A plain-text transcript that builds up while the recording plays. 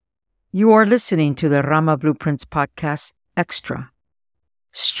You are listening to the Rama Blueprints podcast, eXtra.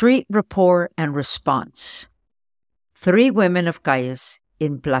 Street Rapport and Response. 3 women of CALLES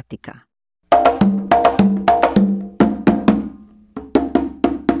in Platica.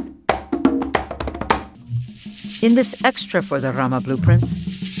 In this extra for the Rama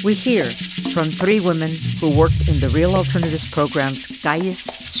Blueprints, we hear from 3 women who worked in the Real Alternatives program's CALLES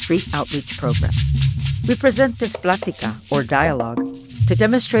Street Outreach Program. We present this Platica, or dialogue, to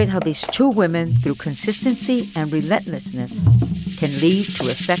demonstrate how these 2 women, through consistency and relentlessness, can lead to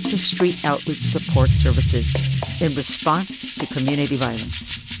effective street outreach support services in response to community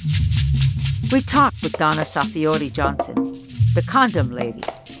violence. We talked with Donna Safioti Johnson, the condom lady,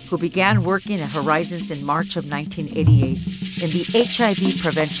 who began working at Horizons in March of 1988 in the HIV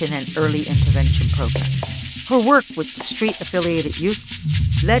prevention and early intervention program. Her work with the street-affiliated youth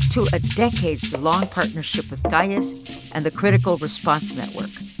led to a decades-long partnership with CALLES and the Critical Response Network,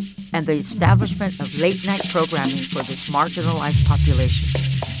 and the establishment of late-night programming for this marginalized population.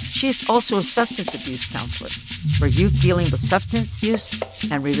 She is also a substance abuse counselor for youth dealing with substance use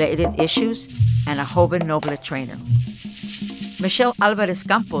and related issues, and a Joven Noble trainer. Michelle Alvarez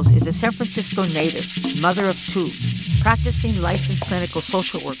Campos is a San Francisco native, mother of 2, practicing licensed clinical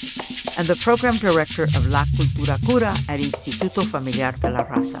social worker, and the program director of La Cultura Cura at Instituto Familiar de la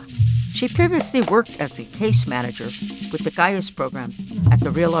Raza. She previously worked as a case manager with the CALLES program at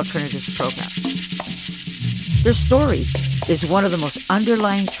the Real Alternatives program. Their story is one of the most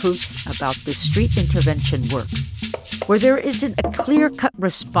underlying truths about this street intervention work, where there isn't a clear-cut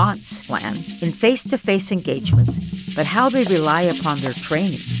response plan in face-to-face engagements, but how they rely upon their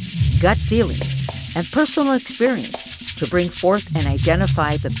training, gut feelings, and personal experience to bring forth and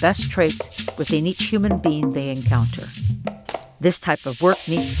identify the best traits within each human being they encounter. This type of work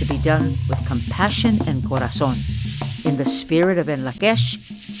needs to be done with compassion and corazón, in the spirit of En Lakesh,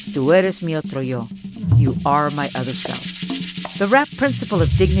 tú eres mi otro yo, you are my other self. The RAP principle of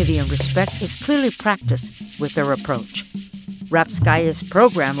dignity and respect is clearly practiced with their approach. RAP's CALLES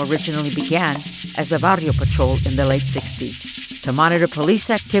program originally began as the Barrio Patrol in the late 60s to monitor police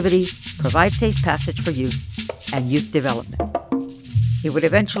activity, provide safe passage for youth, and youth development. It would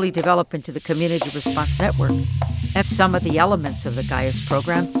eventually develop into the Community Response Network, and some of the elements of the CALLES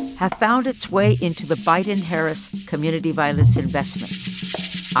program have found its way into the Biden-Harris Community Violence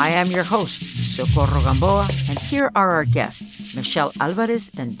Investments. I am your host, Socorro Gamboa, and here are our guests, Michelle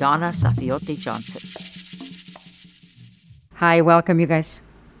Alvarez and Donna Safioti Johnson. Hi, welcome, you guys.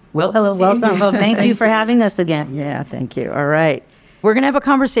 Hello, welcome. Well, thank you for having us again. Yeah, thank you. All right. We're going to have a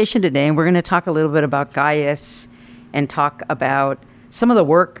conversation today, and we're going to talk a little bit about CALLES and talk about some of the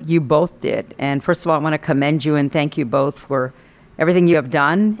work you both did. And first of all, I want to commend you and thank you both for everything you have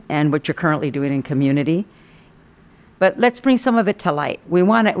done and what you're currently doing in community. But let's bring some of it to light. We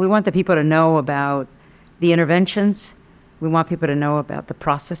want the people to know about the interventions. We want people to know about the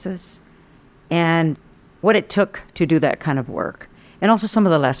processes and what it took to do that kind of work. And also some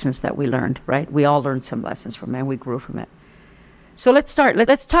of the lessons that we learned, right? We all learned some lessons from it, and we grew from it. So let's start.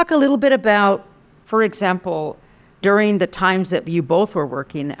 Let's talk a little bit about, for example, during the times that you both were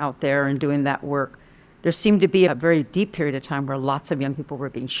working out there and doing that work, there seemed to be a very deep period of time where lots of young people were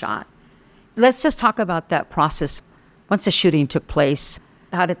being shot. Let's just talk about that process. Once the shooting took place,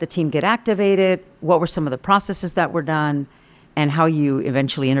 how did the team get activated? What were some of the processes that were done? And how you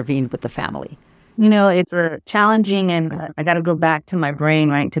eventually intervened with the family? You know, it's challenging, and I got to go back to my brain,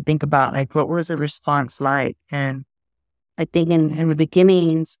 right, to think about, like, what was the response like? And I think in the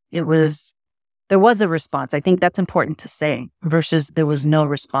beginnings, there was a response. I think that's important to say, versus there was no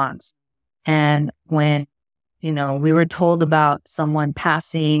response. And when, we were told about someone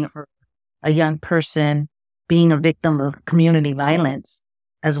passing or a young person being a victim of community violence,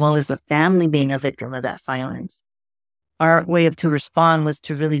 as well as a family being a victim of that violence, our way to respond was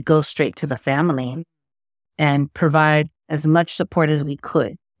to really go straight to the family and provide as much support as we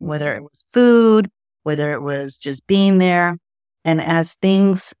could, whether it was food, whether it was just being there. And as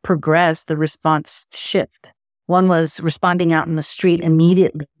things progressed, the response shift. One was responding out in the street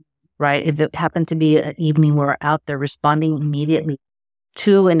immediately, right? If it happened to be an evening where we're out there, responding immediately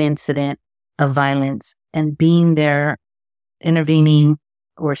to an incident of violence and being there, intervening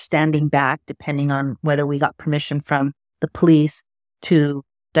or standing back, depending on whether we got permission from the police to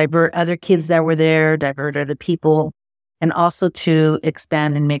divert other kids that were there, divert other people, and also to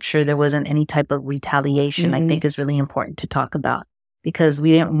expand and make sure there wasn't any type of retaliation. I think is really important to talk about, because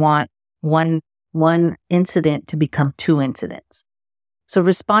we didn't want one incident to become 2 incidents. So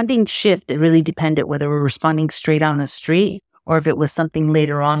responding shift, it really depended whether we're responding straight on the street or if it was something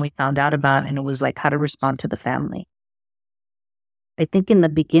later on we found out about and it was like how to respond to the family. I think in the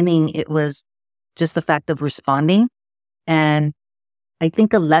beginning, it was just the fact of responding. And I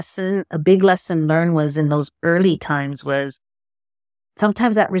think a big lesson learned was in those early times was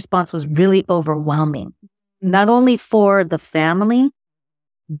sometimes that response was really overwhelming, not only for the family,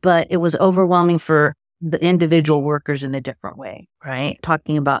 but it was overwhelming for the individual workers in a different way, right?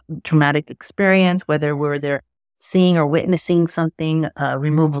 Talking about traumatic experience, whether we're there seeing or witnessing something,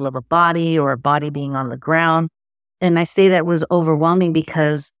 removal of a body or a body being on the ground. And I say that was overwhelming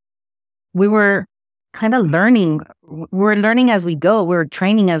because we were kind of learning. We're learning as we go. We're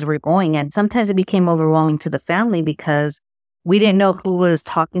training as we're going. And sometimes it became overwhelming to the family because we didn't know who was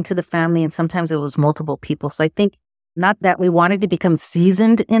talking to the family. And sometimes it was multiple people. So I think not that we wanted to become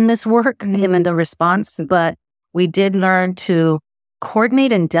seasoned in this work and in the response, but we did learn to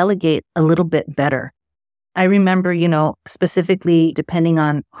coordinate and delegate a little bit better. I remember, specifically depending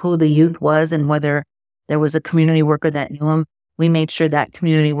on who the youth was and whether there was a community worker that knew him, we made sure that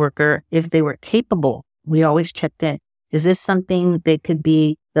community worker, if they were capable, we always checked in. Is this something they could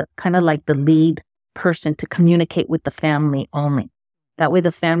be kind of like the lead person to communicate with the family only? That way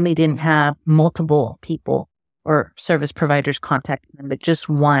the family didn't have multiple people or service providers contacting them, but just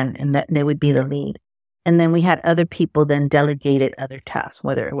one, and that they would be the lead. And then we had other people then delegated other tasks,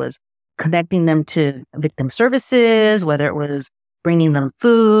 whether it was connecting them to victim services, whether it was bringing them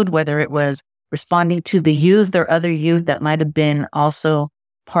food, whether it was responding to the youth or other youth that might have been also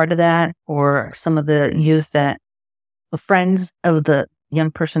part of that, or some of the youth that were friends of the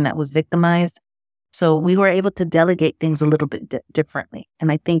young person that was victimized. So we were able to delegate things a little bit differently.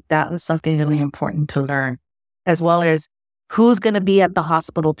 And I think that was something really important to learn, as well as who's going to be at the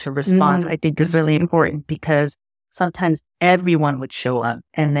hospital to respond. I think is really important because sometimes everyone would show up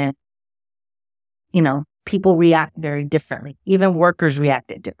and then, people react very differently. Even workers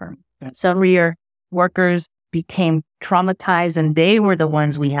reacted differently. Some of your workers became traumatized and they were the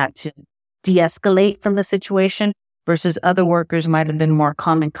ones we had to de-escalate from the situation versus other workers might have been more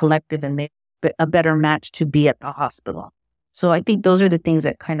calm and collective and they a better match to be at the hospital. So I think those are the things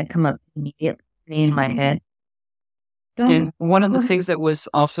that kind of come up immediately in my head. And one of the things that was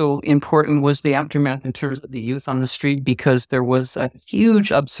also important was the aftermath in terms of the youth on the street, because there was a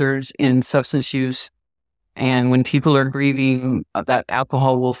huge upsurge in substance use. And when people are grieving, that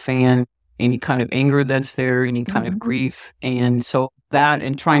alcohol will fan any kind of anger that's there, any kind of grief. And so that,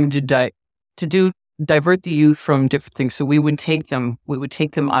 and trying to divert the youth from different things. So we would take them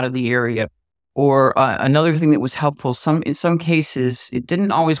out of the area. Or another thing that was helpful, in some cases, it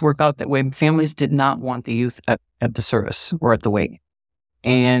didn't always work out that way. Families did not want the youth at the service or at the wake.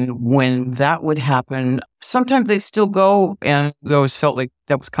 And when that would happen, sometimes they still go, and we always felt like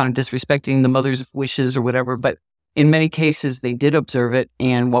that was kind of disrespecting the mother's wishes or whatever. But in many cases, they did observe it.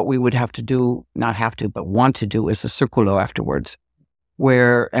 And what we would have to do, not have to, but want to do, is a circulo afterwards,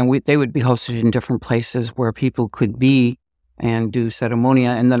 they would be hosted in different places where people could be and do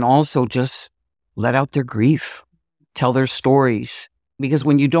ceremonia, and then also just let out their grief, tell their stories. Because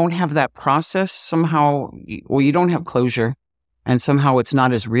when you don't have that process, somehow, or you don't have closure, and somehow it's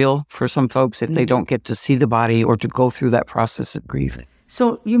not as real for some folks if they don't get to see the body or to go through that process of grief.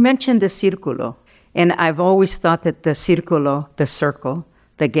 So you mentioned the círculo, and I've always thought that the círculo, the circle,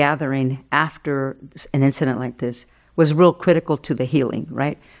 the gathering after an incident like this was real critical to the healing,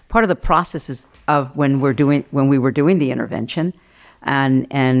 right? Part of the processes of when we were doing the intervention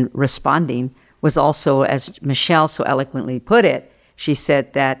and responding was also, as Michelle so eloquently put it, she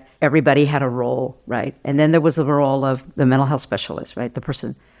said that everybody had a role, right? And then there was the role of the mental health specialist, right? The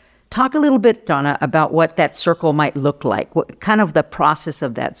person. Talk a little bit, Donna, about what that circle might look like, what kind of the process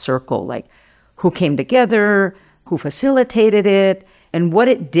of that circle, like who came together, who facilitated it, and what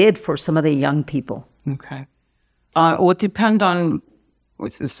it did for some of the young people. Okay. It depend on,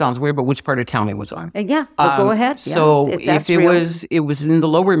 it sounds weird, but which part of town it was on. Yeah, go ahead. So if it was in the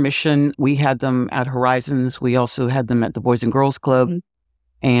Lower Mission, we had them at Horizons. We also had them at the Boys and Girls Club.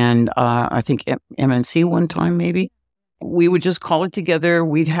 And I think MNC one time, maybe. We would just call it together.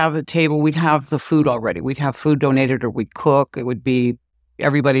 We'd have a table. We'd have the food already. We'd have food donated, or we'd cook. It would be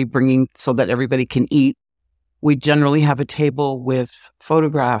everybody bringing so that everybody can eat. We generally have a table with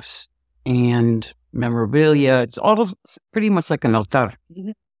photographs and memorabilia. It's all pretty much like an altar.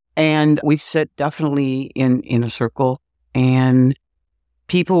 And we'd sit definitely in a circle, and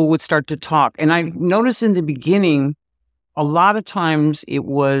people would start to talk. And I noticed in the beginning, a lot of times it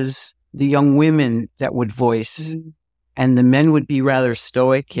was the young women that would voice, and the men would be rather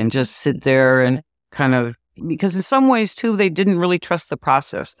stoic and just sit there and kind of, because in some ways too, they didn't really trust the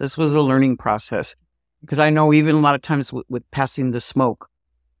process. This was a learning process, because I know even a lot of times with passing the smoke,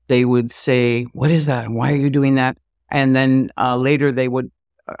 they would say, "What is that? Why are you doing that?" And then later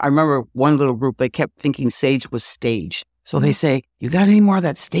I remember one little group, they kept thinking sage was stage. So they say, you got any more of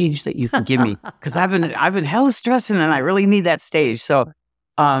that stage that you can give me? Because I've been hella stressing and I really need that stage. So,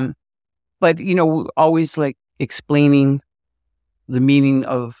 but always like explaining the meaning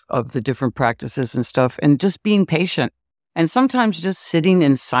of the different practices and stuff, and just being patient, and sometimes just sitting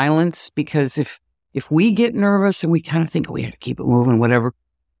in silence, because if we get nervous and we kind of think, we have to keep it moving, whatever,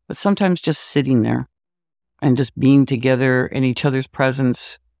 but sometimes just sitting there and just being together in each other's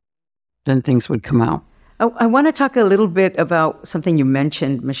presence, then things would come out. I want to talk a little bit about something you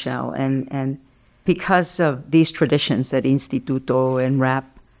mentioned, Michelle, and because of these traditions that Instituto and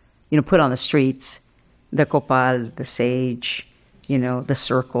RAP, put on the streets, the copal, the sage, the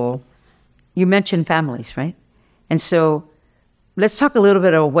circle. You mentioned families, right? And so let's talk a little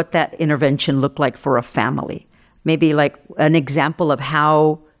bit about what that intervention looked like for a family. Maybe like an example of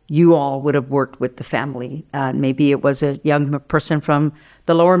how you all would have worked with the family. Maybe it was a young person from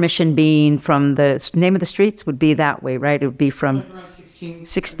the Lower Mission being from the name of the streets would be that way, right? It would be from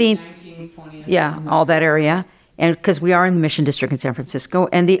 16th, 19, 20. Yeah, all that area. And because we are in the Mission District in San Francisco,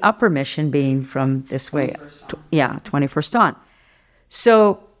 and the Upper Mission being from this way. 21st on.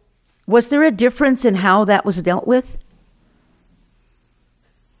 So was there a difference in how that was dealt with?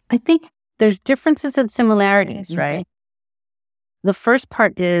 I think there's differences and similarities, right? The first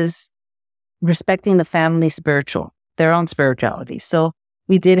part is respecting the family's their own spirituality. So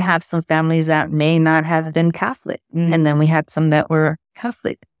we did have some families that may not have been Catholic, and then we had some that were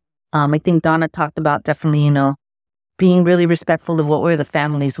Catholic. I think Donna talked about definitely, being really respectful of what were the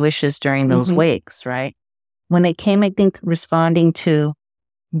family's wishes during those wakes, right? When it came, I think, responding to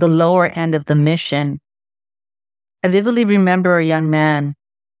the lower end of the mission, I vividly remember a young man,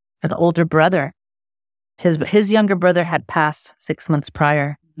 an older brother. His younger brother had passed 6 months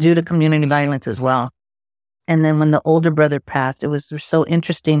prior due to community violence as well. And then when the older brother passed, it was so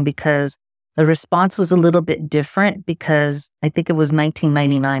interesting because the response was a little bit different, because I think it was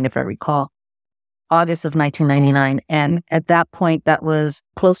 1999, if I recall, August of 1999. And at that point, that was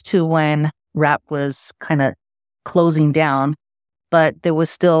close to when RAP was kind of closing down, but there was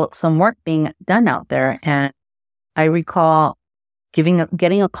still some work being done out there. And I recall getting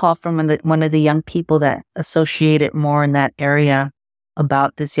a call from one of the young people that associated more in that area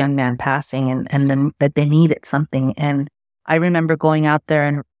about this young man passing, and then that they needed something. And I remember going out there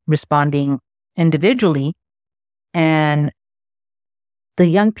and responding individually, and the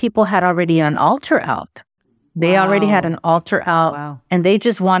young people had already an altar out. They already had an altar out, and they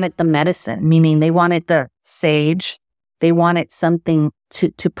just wanted the medicine, meaning they wanted the sage. They wanted something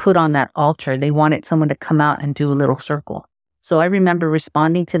to put on that altar. They wanted someone to come out and do a little circle. So I remember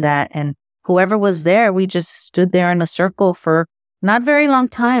responding to that, and whoever was there, we just stood there in a circle for not very long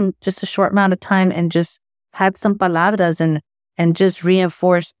time, just a short amount of time, and just had some palabras and just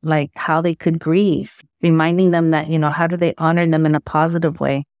reinforced like how they could grieve, reminding them that, how do they honor them in a positive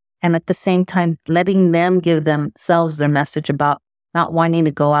way. And at the same time, letting them give themselves their message about not wanting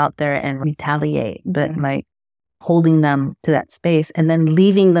to go out there and retaliate, but like holding them to that space and then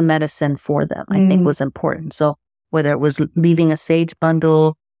leaving the medicine for them, I think was important. So whether it was leaving a sage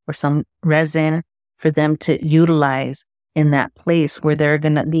bundle or some resin for them to utilize in that place where they're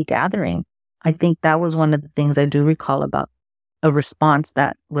going to be gathering. I think that was one of the things I do recall about a response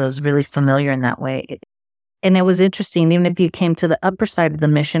that was really familiar in that way. And it was interesting, even if you came to the upper side of the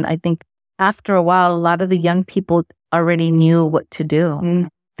mission, I think after a while, a lot of the young people already knew what to do.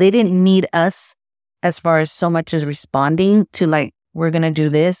 They didn't need us as far as so much as responding to like, we're going to do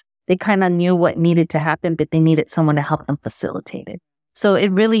this. They kind of knew what needed to happen, but they needed someone to help them facilitate it. So it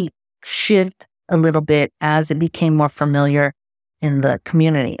really shifted a little bit as it became more familiar in the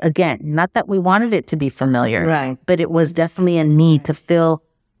community. Again, not that we wanted it to be familiar, right? But it was definitely a need to feel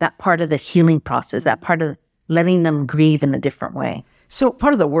that part of the healing process, that part of letting them grieve in a different way. So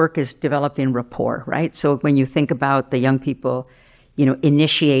part of the work is developing rapport, right? So when you think about the young people,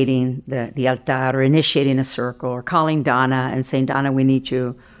 initiating the altar or initiating a circle or calling Donna and saying, Donna, we need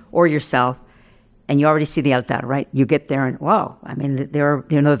you, or yourself, and you already see the altar, right? You get there and wow, I mean, they're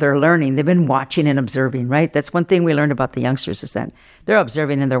learning. They've been watching and observing, right? That's one thing we learned about the youngsters is that they're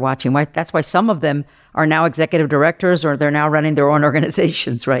observing and they're watching. Right? That's why some of them are now executive directors or they're now running their own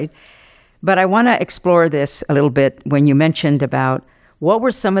organizations, right? But I want to explore this a little bit when you mentioned about what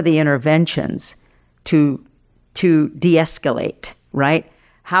were some of the interventions to de-escalate, right?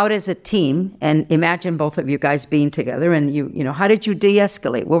 How does a team, and imagine both of you guys being together and how did you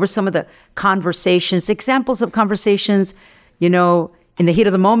de-escalate? What were some of the conversations, examples of conversations, in the heat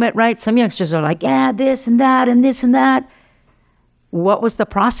of the moment, right? Some youngsters are like, yeah, this and that and this and that. What was the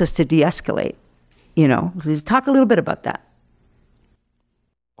process to de-escalate? Talk a little bit about that.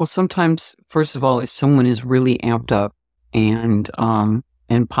 Well, sometimes, first of all, if someone is really amped up and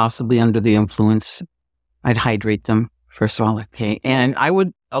possibly under the influence, I'd hydrate them, first of all, okay? And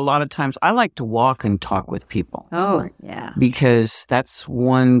a lot of times, I like to walk and talk with people. Oh, yeah. Because that's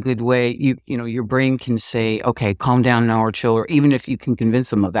one good way, your brain can say, okay, calm down now or chill, or even if you can convince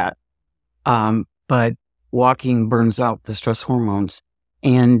them of that. But walking burns out the stress hormones.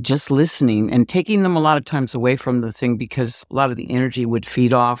 And just listening and taking them a lot of times away from the thing, because a lot of the energy would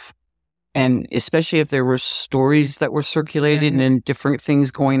feed off. And especially if there were stories that were circulated and different things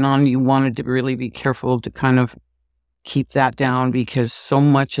going on, you wanted to really be careful to kind of keep that down, because so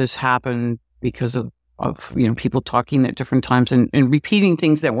much has happened because of people talking at different times and repeating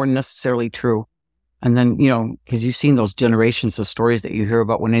things that weren't necessarily true. And then, because you've seen those generations of stories that you hear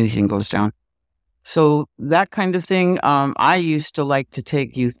about when anything goes down. So that kind of thing, I used to like to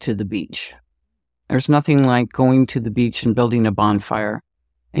take youth to the beach. There's nothing like going to the beach and building a bonfire.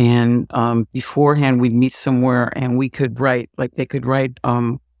 And beforehand, we'd meet somewhere and we could write, they could write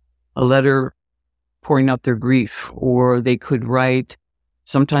a letter pouring out their grief, or they could write,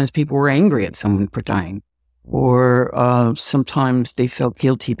 sometimes people were angry at someone for dying, or sometimes they felt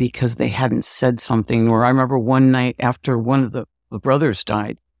guilty because they hadn't said something. Or I remember one night after one of the brothers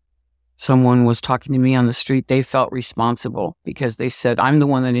died, someone was talking to me on the street. They felt responsible because they said, I'm the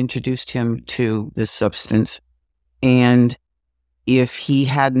one that introduced him to this substance. And if he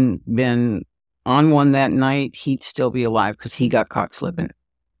hadn't been on one that night, he'd still be alive because he got caught slipping.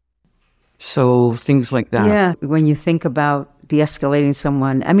 So things like that. Yeah, when you think about de-escalating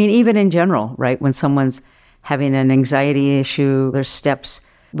someone, even in general, right? When someone's having an anxiety issue, there's steps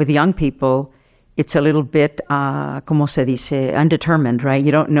with young people. It's a little bit, como se dice, undetermined, right?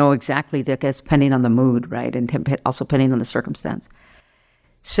 You don't know exactly, depending on the mood, right? And also depending on the circumstance.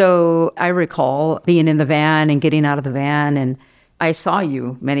 So I recall being in the van and getting out of the van, and I saw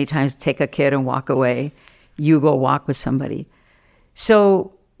you many times take a kid and walk away. You go walk with somebody.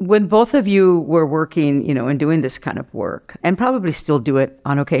 So when both of you were working, and doing this kind of work, and probably still do it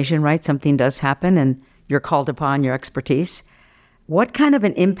on occasion, right? Something does happen and you're called upon your expertise. What kind of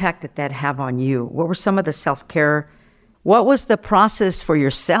an impact did that have on you? What were some of the self-care? What was the process for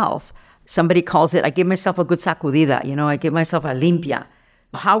yourself? Somebody calls it, I give myself a good sacudida, I give myself a limpia.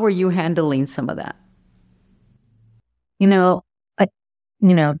 How were you handling some of that?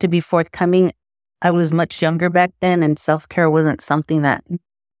 To be forthcoming, I was much younger back then, and self-care wasn't something that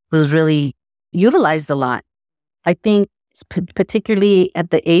was really utilized a lot. I think particularly at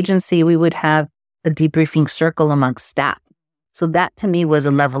the agency, we would have a debriefing circle amongst staff. So that to me was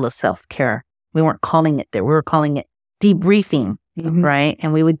a level of self-care. We weren't calling it that. We were calling it debriefing, right?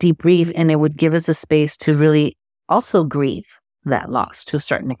 And we would debrief, and it would give us a space to really also grieve that loss to a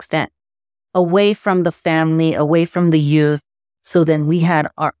certain extent, away from the family, away from the youth. So then we had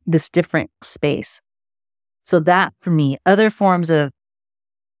this different space. So that for me, other forms of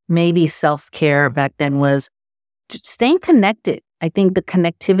maybe self-care back then was staying connected. I think the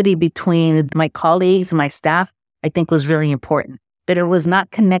connectivity between my colleagues and my staff, I think was really important. But it was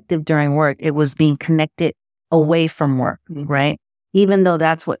not connected during work. It was being connected away from work, right? Even though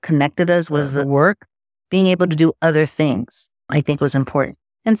that's what connected us was the work, being able to do other things, I think was important.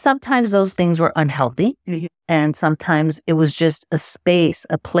 And sometimes those things were unhealthy. And sometimes it was just a space,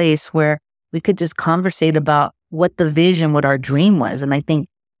 a place where we could just conversate about what the vision, what our dream was. And I think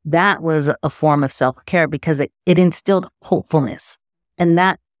that was a form of self-care because it instilled hopefulness. And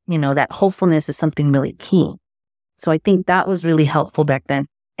that, that hopefulness is something really key. So I think that was really helpful back then.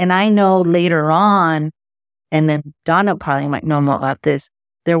 And I know later on, and then Donna probably might know more about this,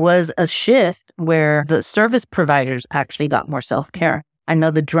 there was a shift where the service providers actually got more self-care. I know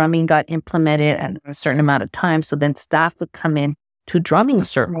the drumming got implemented at a certain amount of time. So then staff would come in to drumming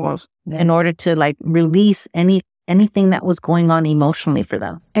circles in order to release anything that was going on emotionally for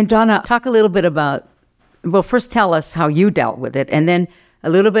them. And Donna, talk a little bit about, first tell us how you dealt with it, and then a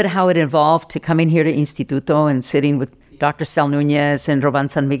little bit how it evolved to coming here to Instituto and sitting with Dr. Sal Nunez and Roban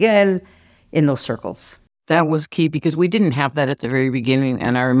San Miguel in those circles. That was key because we didn't have that at the very beginning.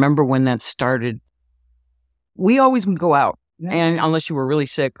 And I remember when that started, we always would go out, and unless you were really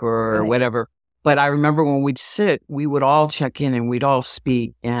sick or whatever. But I remember when we'd sit, we would all check in and we'd all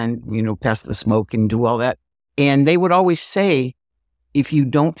speak and, pass the smoke and do all that. And they would always say, if you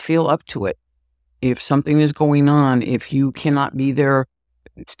don't feel up to it, if something is going on, if you cannot be there,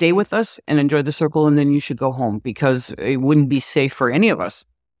 stay with us and enjoy the circle, and then you should go home, because it wouldn't be safe for any of us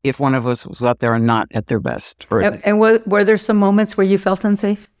if one of us was out there and not at their best. And were there some moments where you felt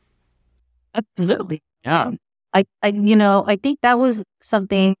unsafe? Absolutely. Yeah. I think that was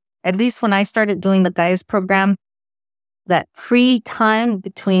something at least when I started doing the CALLES program, that free time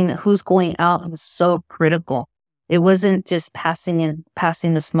between who's going out was so critical. It wasn't just passing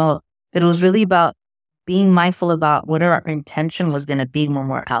the smoke. It was really about being mindful about what our intention was going to be when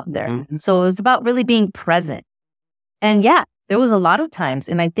we're out there. Mm-hmm. So it was about really being present. And yeah, there was a lot of times,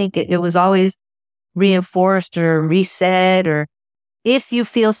 and I think it was always reinforced or resaid, or if you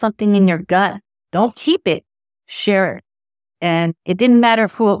feel something in your gut, don't keep it, share it. And it didn't matter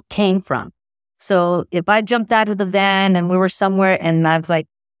who it came from. So if I jumped out of the van and we were somewhere and I was like,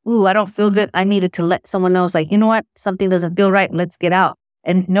 ooh, I don't feel good, I needed to let someone know, like, you know what, something doesn't feel right, let's get out.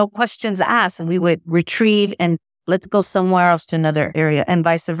 And no questions asked, and we would retrieve and let's go somewhere else to another area, and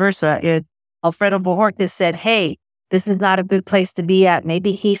vice versa. If Alfredo Bojorquez said, hey, this is not a good place to be at,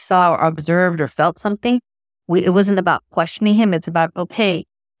 maybe he saw or observed or felt something, it wasn't about questioning him. It's about, okay,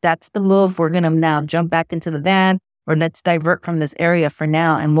 that's the move. We're going to now jump back into the van, or let's divert from this area for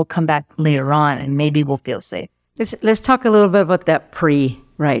now, and we'll come back later on, and maybe we'll feel safe. Let's talk a little bit about that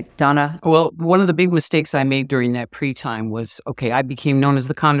right, Donna? Well, one of the big mistakes I made during that pre-time was, I became known as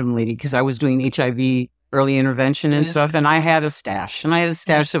the condom lady because I was doing HIV early intervention and stuff, and I had a stash,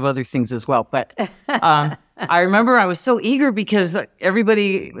 of other things as well. But I remember I was so eager because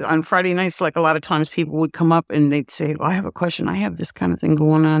everybody on Friday nights, like a lot of times people would come up and they'd say, I have a question. I have this kind of thing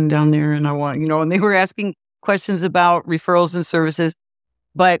going on down there, and I want, and they were asking questions about referrals and services.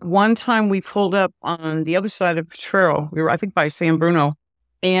 But one time we pulled up on the other side of Potrero. We were, I think, by San Bruno.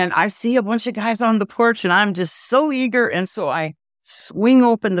 And I see a bunch of guys on the porch, and I'm just so eager. And so I swing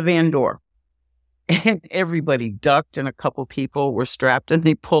open the van door, and everybody ducked, and a couple people were strapped, and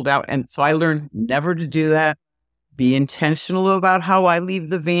they pulled out. And so I learned never to do that. Be intentional about how I leave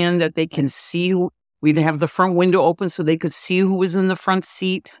the van, that they can see. We'd have the front window open so they could see who was in the front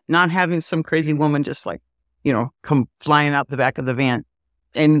seat, not having some crazy woman just like, come flying out the back of the van.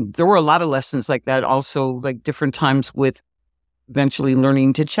 And there were a lot of lessons like that. Also, like different times with eventually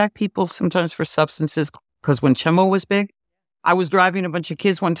learning to check people sometimes for substances. Because when Chemo was big, I was driving a bunch of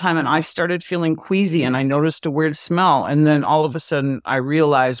kids one time and I started feeling queasy and I noticed a weird smell. And then all of a sudden I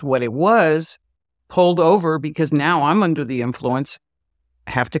realized what it was, pulled over because now I'm under the influence,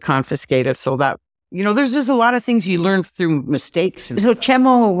 have to confiscate it. So that, there's just a lot of things you learn through mistakes. So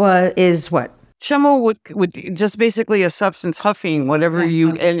Chemo is what? Chemo would just basically a substance huffing, whatever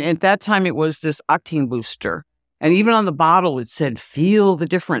and at that time it was this octane booster. And even on the bottle, it said, feel the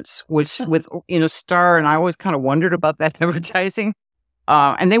difference, which with, star. And I always kind of wondered about that advertising.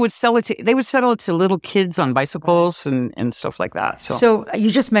 And they would sell it to little kids on bicycles and stuff like that. So you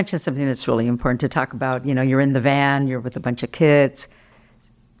just mentioned something that's really important to talk about. You're in the van, you're with a bunch of kids.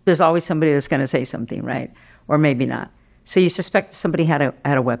 There's always somebody that's going to say something, right? Or maybe not. So you suspect somebody had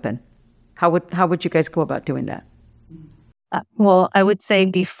a weapon. How would you guys go about doing that? Well, I would say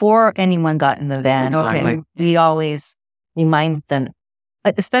before anyone got in the van, we always remind them,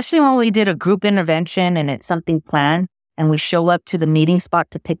 especially when we did a group intervention and it's something planned and we show up to the meeting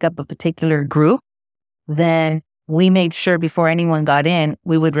spot to pick up a particular group, then we made sure before anyone got in,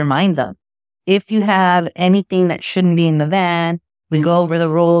 we would remind them. If you have anything that shouldn't be in the van, we go over the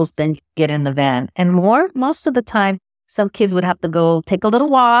rules, then get in the van. And most of the time, some kids would have to go take a little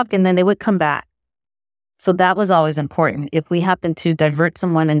walk and then they would come back. So that was always important. If we happened to divert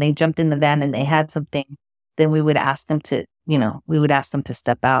someone and they jumped in the van and they had something, then we would ask them to,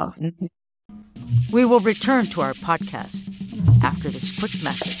 step out. We will return to our podcast after this quick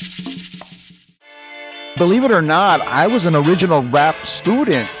message. Believe it or not, I was an original RAP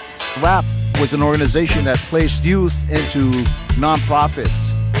student. RAP was an organization that placed youth into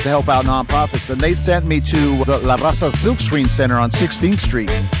nonprofits to help out nonprofits. And they sent me to the La Raza Silkscreen Center on 16th Street.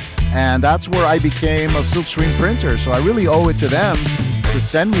 And that's where I became a silkscreen printer. So I really owe it to them to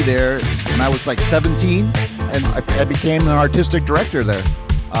send me there when I was like 17. And I became an artistic director there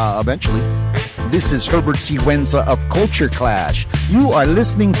eventually. This is Herbert Sigüenza of Culture Clash. You are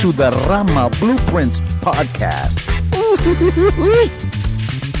listening to the Rama Blueprints podcast.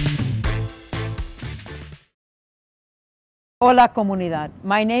 Hola, comunidad.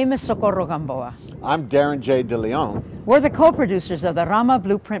 My name is Socorro Gamboa. I'm Darren J. De Leon. We're the co-producers of the Rama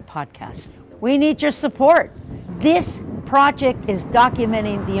Blueprint podcast. We need your support. This project is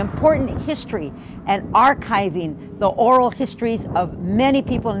documenting the important history and archiving the oral histories of many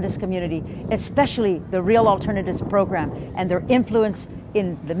people in this community, especially the Real Alternatives program and their influence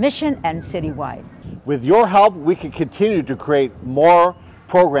in the mission and citywide. With your help, we can continue to create more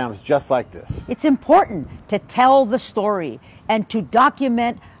programs just like this. It's important to tell the story and to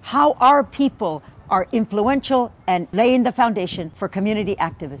document how our people are influential and laying the foundation for community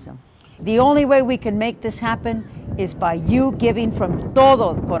activism. The only way we can make this happen is by you giving from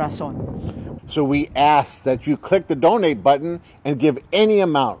todo corazón. So we ask that you click the donate button and give any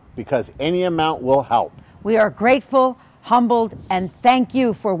amount, because any amount will help. We are grateful, humbled, and thank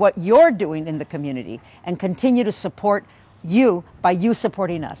you for what you're doing in the community, and continue to support you by you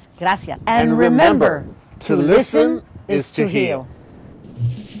supporting us. Gracias. And remember, to listen is to heal.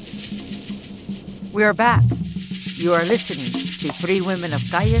 We are back. You are listening to Three Women of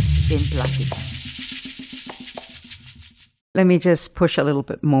Calles in Platica. Let me just push a little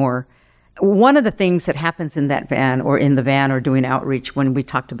bit more. One of the things that happens in that van or in the van or doing outreach when we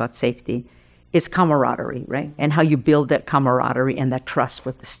talked about safety is camaraderie, right? And how you build that camaraderie and that trust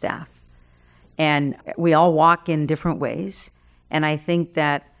with the staff. And we all walk in different ways. And I think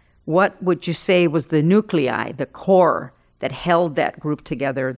that what would you say was the nuclei, the core that held that group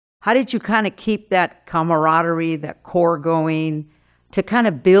together? How did you kind of keep that camaraderie, that core going to kind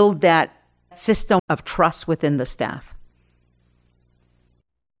of build that system of trust within the staff?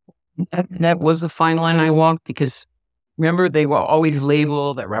 That was a fine line I walked, because remember, they were always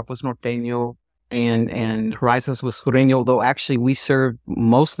labeled that Rap was Norteño and Horizons was Sureño, though actually we served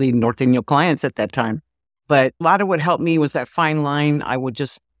mostly Norteño clients at that time. But a lot of what helped me was that fine line. I would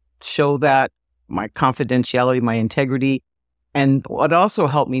just show that my confidentiality, my integrity. And what also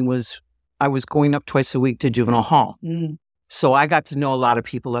helped me was I was going up twice a week to juvenile hall. So I got to know a lot of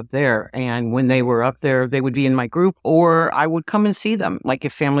people up there. And when they were up there, they would be in my group, or I would come and see them, like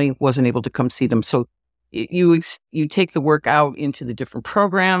if family wasn't able to come see them. So you take the work out into the different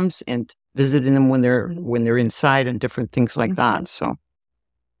programs and visiting them when they're inside and different things like that. So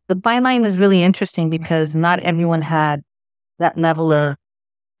the byline is really interesting because not everyone had that level of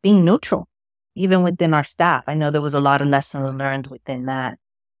being neutral, even within our staff. I know there was a lot of lessons learned within that.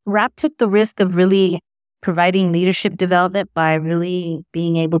 RAP took the risk of really providing leadership development by really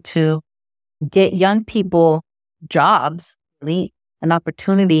being able to get young people jobs, really an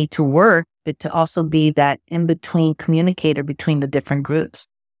opportunity to work, but to also be that in-between communicator between the different groups.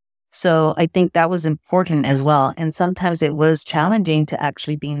 So I think that was important as well. And sometimes it was challenging to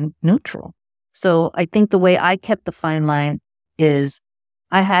actually be neutral. So I think the way I kept the fine line is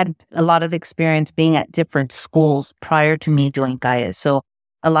I had a lot of experience being at different schools prior to me doing CALLES. So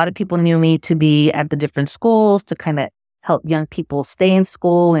a lot of people knew me to be at the different schools to kind of help young people stay in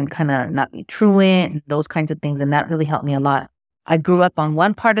school and kind of not be truant and those kinds of things. And that really helped me a lot. I grew up on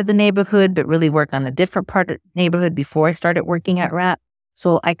one part of the neighborhood, but really worked on a different part of the neighborhood before I started working at RAP.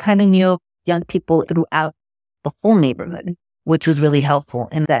 So I kind of knew young people throughout the whole neighborhood, which was really helpful.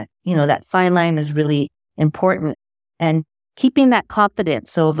 And that, that fine line is really important. And keeping that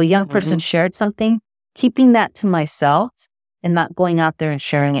confidence. So if a young person shared something, keeping that to myself and not going out there and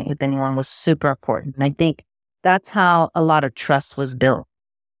sharing it with anyone was super important. And I think that's how a lot of trust was built.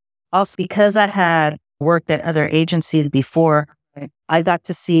 Also, because I had worked at other agencies before, I got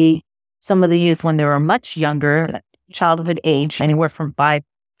to see some of the youth when they were much younger, childhood age, anywhere from 5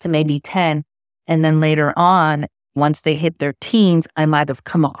 to maybe 10. And then later on, once they hit their teens, I might have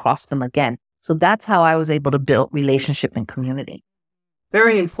come across them again. So that's how I was able to build relationship and community.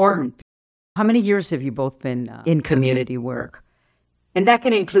 Very important. How many years have you both been in community work? And that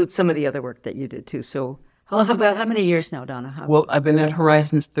can include some of the other work that you did too. So how many years now, Donna? Well, I've been at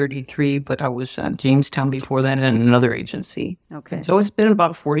Horizons 33, but I was at Jamestown before that in another agency. Okay. So it's been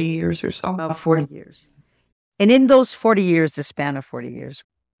about 40 years or so. About 40 years. And in those 40 years, the span of 40 years,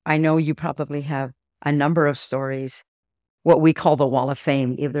 I know you probably have a number of stories, what we call the Wall of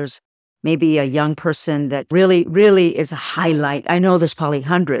Fame. If there's maybe a young person that really, really is a highlight. I know there's probably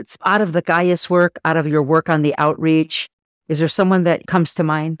hundreds. Out of the CALLES work, out of your work on the outreach, is there someone that comes to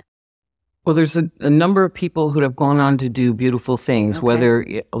mind? Well, there's a number of people who have gone on to do beautiful things, whether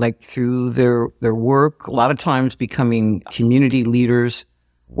like through their work, a lot of times becoming community leaders,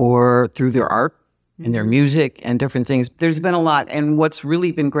 or through their art and their music and different things. There's been a lot. And what's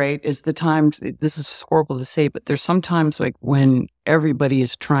really been great is the times, this is horrible to say, but there's sometimes like when everybody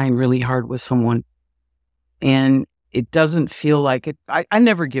is trying really hard with someone and it doesn't feel like it. I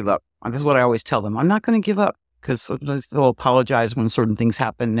never give up. This is what I always tell them. I'm not going to give up, because they'll apologize when certain things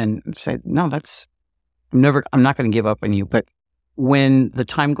happen and say, no, I'm not going to give up on you. But when the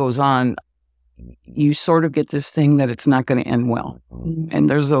time goes on, you sort of get this thing that it's not going to end well. And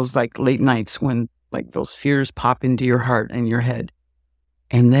there's those like late nights when like those fears pop into your heart and your head.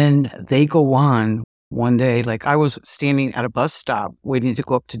 And then they go on one day. Like I was standing at a bus stop waiting to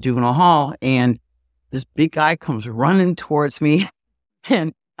go up to juvenile hall, and this big guy comes running towards me.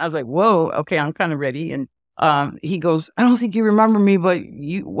 And I was like, whoa, okay, I'm kind of ready. And he goes, I don't think you remember me, but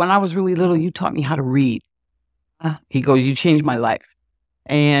when I was really little, you taught me how to read. He goes, you changed my life.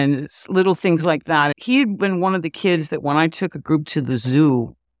 and little things like that. He had been one of the kids that when I took a group to the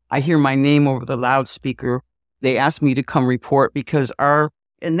zoo, I hear my name over the loudspeaker. They asked me to come report because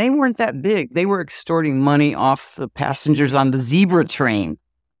and they weren't that big. They were extorting money off the passengers on the zebra train,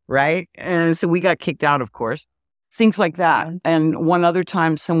 right? And so we got kicked out, of course. Things like that. And one other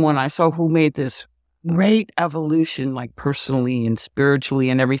time, someone I saw who made this great evolution, like personally and spiritually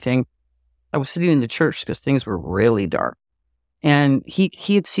and everything. I was sitting in the church because things were really dark. And he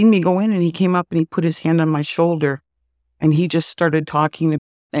had seen me go in, and he came up and he put his hand on my shoulder and he just started talking.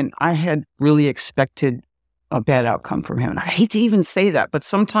 And I had really expected a bad outcome from him. And I hate to even say that, but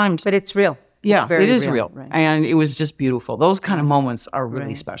sometimes. But it's real. Yeah, it's very it is real. real. Right. And it was just beautiful. Those kind of moments are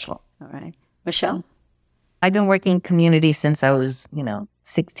really special. All right. Michelle? I've been working in community since I was,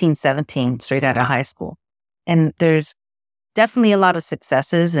 16, 17, straight out of high school. And there's definitely a lot of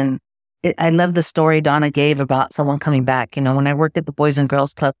successes. And I love the story Donna gave about someone coming back. When I worked at the Boys and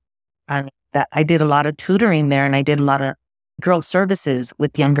Girls Club, I did a lot of tutoring there, and I did a lot of girl services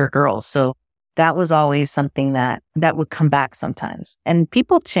with younger girls. So that was always something that would come back sometimes. And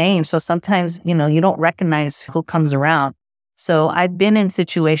people change. So sometimes, you don't recognize who comes around. So I've been in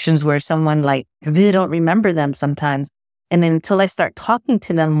situations where someone I really don't remember them sometimes. And then until I start talking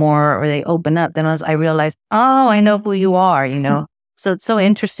to them more or they open up, then I realize, oh, I know who you are, So it's so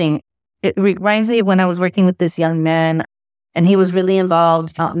interesting. It reminds me of when I was working with this young man, and he was really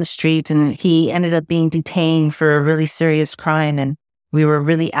involved out in the street, and he ended up being detained for a really serious crime. And we were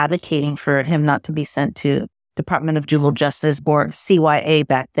really advocating for him not to be sent to Department of Juvenile Justice, or CYA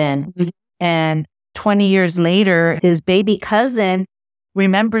back then. And 20 years later, his baby cousin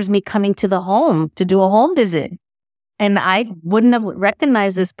remembers me coming to the home to do a home visit. And I wouldn't have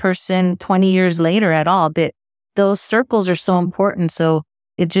recognized this person 20 years later at all. But those circles are so important. So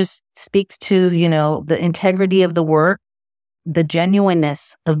it just speaks to, the integrity of the work, the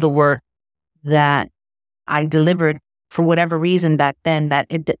genuineness of the work that I delivered for whatever reason back then, that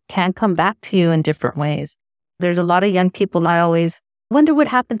it can come back to you in different ways. There's a lot of young people, I always wonder what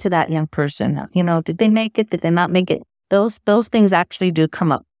happened to that young person. Did they make it? Did they not make it? Those things actually do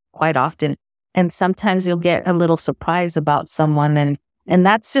come up quite often. And sometimes you'll get a little surprise about someone, and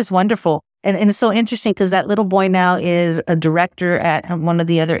that's just wonderful. And it's so interesting because that little boy now is a director at one of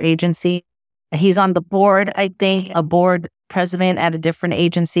the other agencies. He's on the board, I think, a board president at a different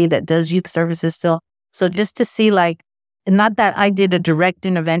agency that does youth services still. So just to see, not that I did a direct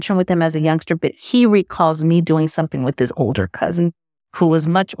intervention with him as a youngster, but he recalls me doing something with his older cousin who was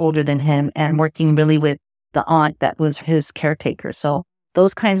much older than him and working really with the aunt that was his caretaker. So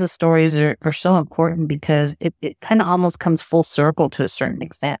those kinds of stories are so important because it kind of almost comes full circle to a certain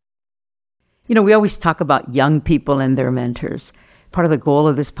extent. We always talk about young people and their mentors. Part of the goal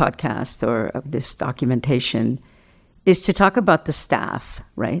of this podcast or of this documentation is to talk about the staff,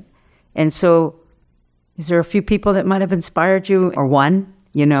 right? And so is there a few people that might have inspired you, or one,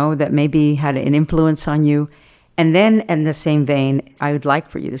 that maybe had an influence on you? And then in the same vein, I would like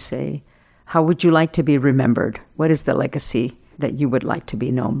for you to say, how would you like to be remembered? What is the legacy that you would like to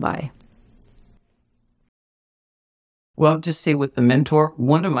be known by? Well, just say with the mentor,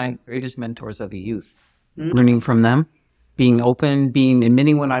 one of my greatest mentors are the youth, learning from them, being open,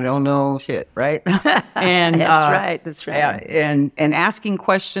 admitting when I don't know shit, right? And That's right. And asking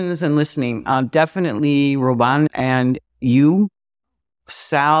questions and listening. Definitely Roban and you,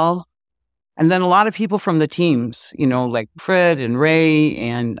 Sal, and then a lot of people from the teams, like Fred and Ray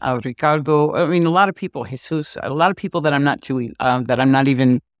and Ricardo. I mean, a lot of people, Jesus, a lot of people that I'm not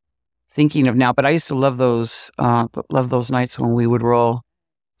even thinking of now. But I used to love those nights when we would roll.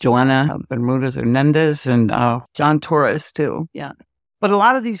 Joanna Bermudez Hernandez and John Torres too. Yeah. But a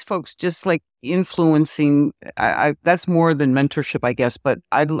lot of these folks just influencing, that's more than mentorship, I guess. But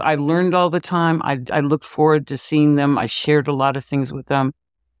I learned all the time. I looked forward to seeing them. I shared a lot of things with them.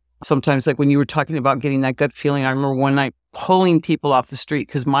 Sometimes, when you were talking about getting that gut feeling, I remember one night pulling people off the street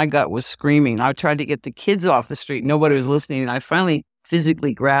because my gut was screaming. I tried to get the kids off the street. Nobody was listening. And I finally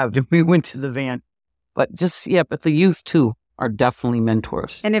physically grabbed and we went to the van. But but the youth too are definitely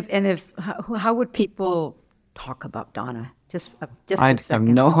mentors. And how would people talk about Donna? Just I a second.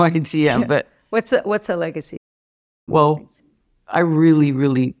 have no idea, but what's a legacy? Well, I really,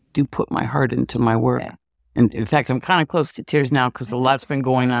 really do put my heart into my work. Yeah. And in fact, I'm kind of close to tears now because a lot's been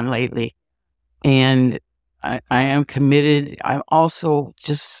going on lately. And I am committed. I'm also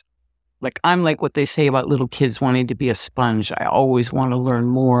just I'm like what they say about little kids wanting to be a sponge. I always want to learn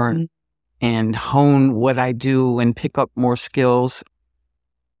more and hone what I do and pick up more skills.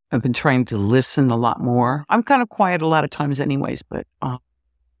 I've been trying to listen a lot more. I'm kind of quiet a lot of times anyways, but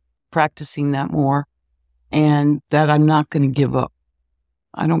practicing that more, and that I'm not going to give up.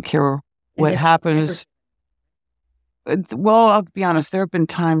 I don't care what happens. Well, I'll be honest. There have been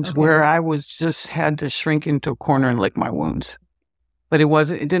times where I was just had to shrink into a corner and lick my wounds. But it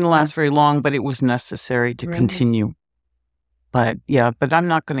didn't last very long, but it was necessary to continue. But but I'm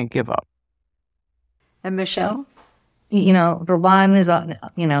not going to give up. And Michelle? Rowan is,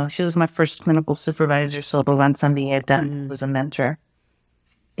 she was my first clinical supervisor. So Rowan Sambieta was a mentor.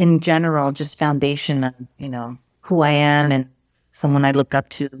 In general, just foundation of, who I am and someone I look up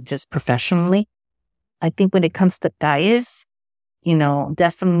to just professionally. I think when it comes to CALLES,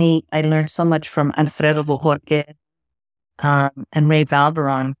 definitely I learned so much from Alfredo Bojorque, and Ray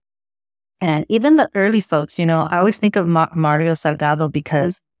Valberon. And even the early folks, I always think of Mario Salgado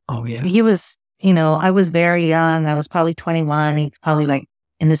because he was, I was very young. I was probably 21. He's probably like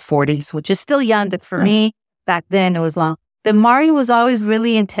in his 40s, which is still young. But for me, back then, it was long. But Mario was always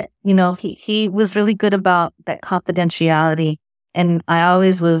really he was really good about that confidentiality. And I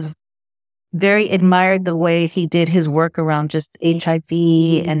always was very admired the way he did his work around just HIV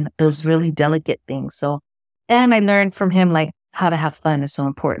and those really delicate things. So, and I learned from him, like, how to have fun is so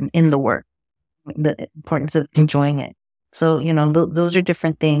important in the work, the importance of enjoying it. So, those are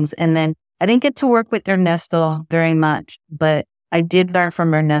different things. And then I didn't get to work with Ernesto very much, but I did learn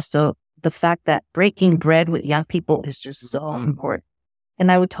from Ernesto the fact that breaking bread with young people is just so important. And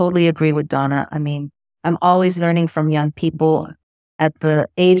I would totally agree with Donna. I mean, I'm always learning from young people. At the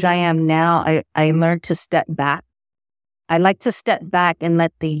age I am now, I learned to step back. I like to step back and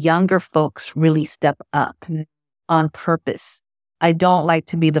let the younger folks really step up on purpose. I don't like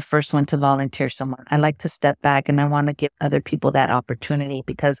to be the first one to volunteer someone. I like to step back and I want to give other people that opportunity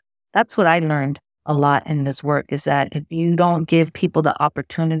because that's what I learned a lot in this work is that if you don't give people the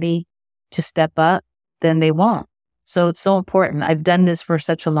opportunity to step up, then they won't. So it's so important. I've done this for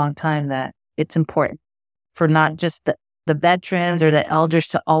such a long time that it's important for not just the veterans or the elders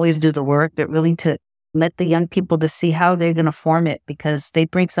to always do the work, but really to let the young people to see how they're going to form it because they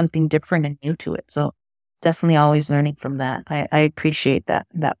bring something different and new to it. So definitely always learning from that. I appreciate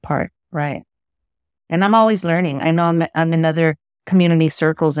that part. Right. And I'm always learning. I know I'm in other community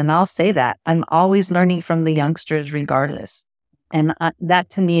circles and I'll say that I'm always learning from the youngsters regardless. And that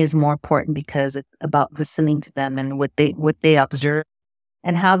to me is more important because it's about listening to them and what they observe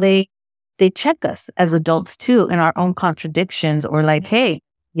and how they check us as adults too in our own contradictions or like, hey,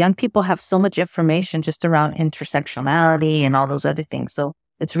 young people have so much information just around intersectionality and all those other things. So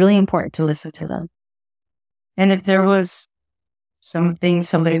it's really important to listen to them. And if there was something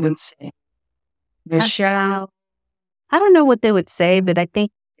somebody would say, Michelle, I don't know what they would say, but I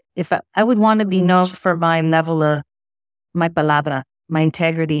think if I would want to be known for my level of my palabra, my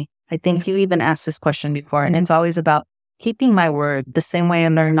integrity. I think you even asked this question before, and it's always about keeping my word the same way I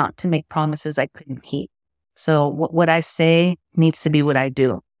learned not to make promises I couldn't keep. So what I say needs to be what I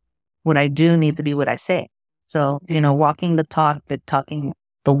do. What I do needs to be what I say. So, walking the talk, but talking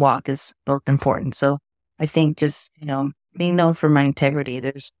the walk is both important. So I think just, being known for my integrity,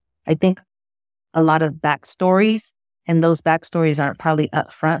 there's, I think, a lot of backstories, and those backstories aren't probably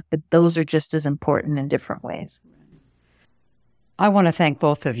upfront, but those are just as important in different ways. I want to thank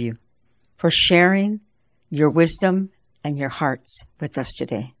both of you for sharing your wisdom and your hearts with us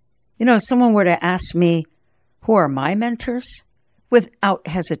today. If someone were to ask me, who are my mentors? Without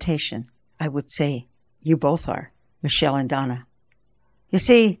hesitation, I would say, you both are, Michelle and Donna. You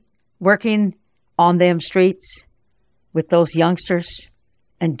see, working on them streets with those youngsters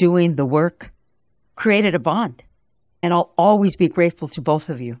and doing the work created a bond. And I'll always be grateful to both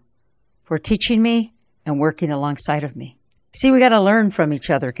of you for teaching me and working alongside of me. See, we got to learn from each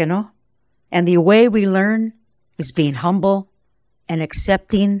other, And the way we learn is being humble and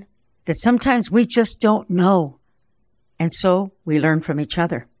accepting that sometimes we just don't know. And so we learn from each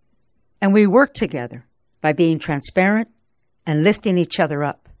other. And we work together by being transparent and lifting each other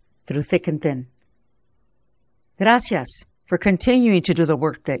up through thick and thin. Gracias for continuing to do the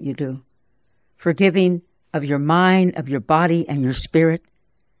work that you do, for giving of your mind, of your body, and your spirit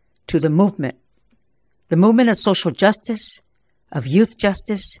to the movement of social justice, of youth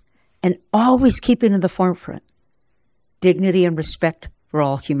justice, and always keeping in the forefront dignity and respect for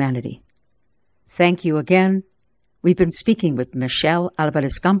all humanity. Thank you again. We've been speaking with Michelle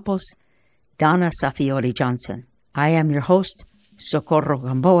Alvarez Campos, Donna Safiori Johnson. I am your host, Socorro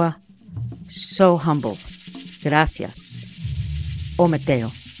Gamboa. So humbled. Gracias.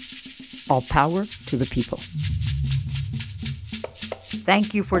 Ometeo. All power to the people.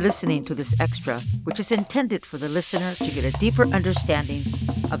 Thank you for listening to this extra, which is intended for the listener to get a deeper understanding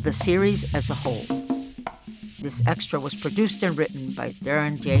of the series as a whole. This extra was produced and written by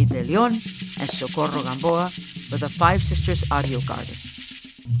Darren J. De Leon and Socorro Gamboa for the Five Sisters Audio Garden.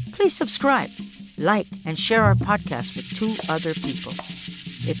 Please subscribe, like, and share our podcast with 2 other people.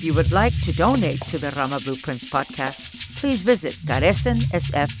 If you would like to donate to the Rama Blueprints podcast, please visit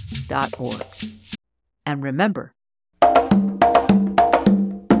caresnsf.org. And remember,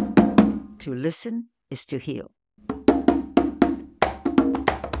 to listen is to heal.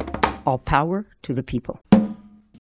 All power to the people.